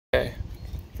Okay,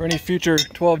 for any future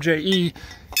 12JE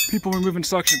people removing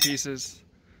suction pieces,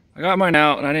 I got mine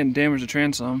out and I didn't damage the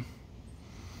transom.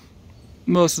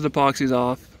 Most of the epoxy's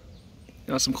off.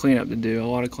 Got some cleanup to do, a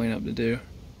lot of cleanup to do.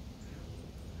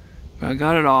 But I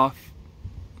got it off.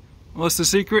 What's the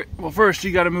secret? Well, first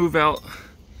you got to move out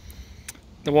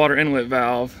the water inlet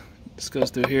valve. This goes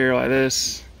through here like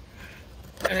this,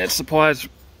 and it supplies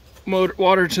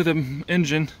water to the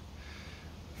engine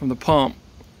from the pump.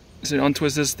 So you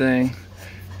untwist this thing.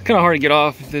 Kind of hard to get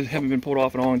off if they haven't been pulled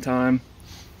off in a long time.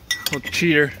 Little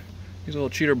cheater. Use a little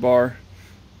cheater bar.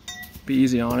 Be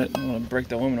easy on it. I don't want to break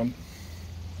the aluminum.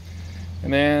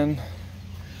 And then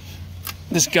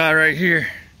this guy right here,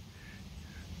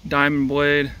 diamond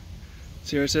blade.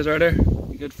 See what it says right there?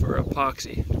 Good for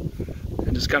epoxy.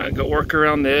 And just kind of go work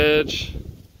around the edge,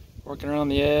 working around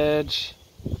the edge,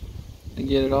 and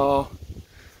get it all.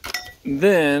 And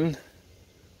then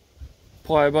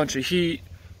apply a bunch of heat.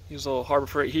 Use a little Harbor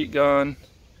Freight heat gun.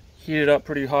 Heat it up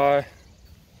pretty high.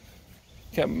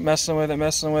 Kept messing with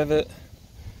it.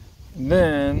 And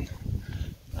then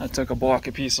I took a block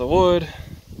of piece of wood.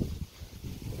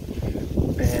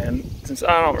 And since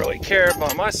I don't really care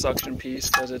about my suction piece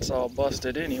because it's all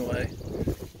busted anyway,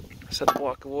 I set a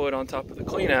block of wood on top of the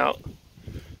clean out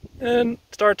and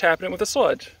started tapping it with a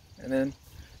sludge. And then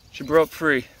she broke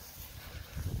free.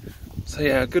 So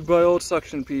yeah, goodbye old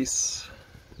suction piece.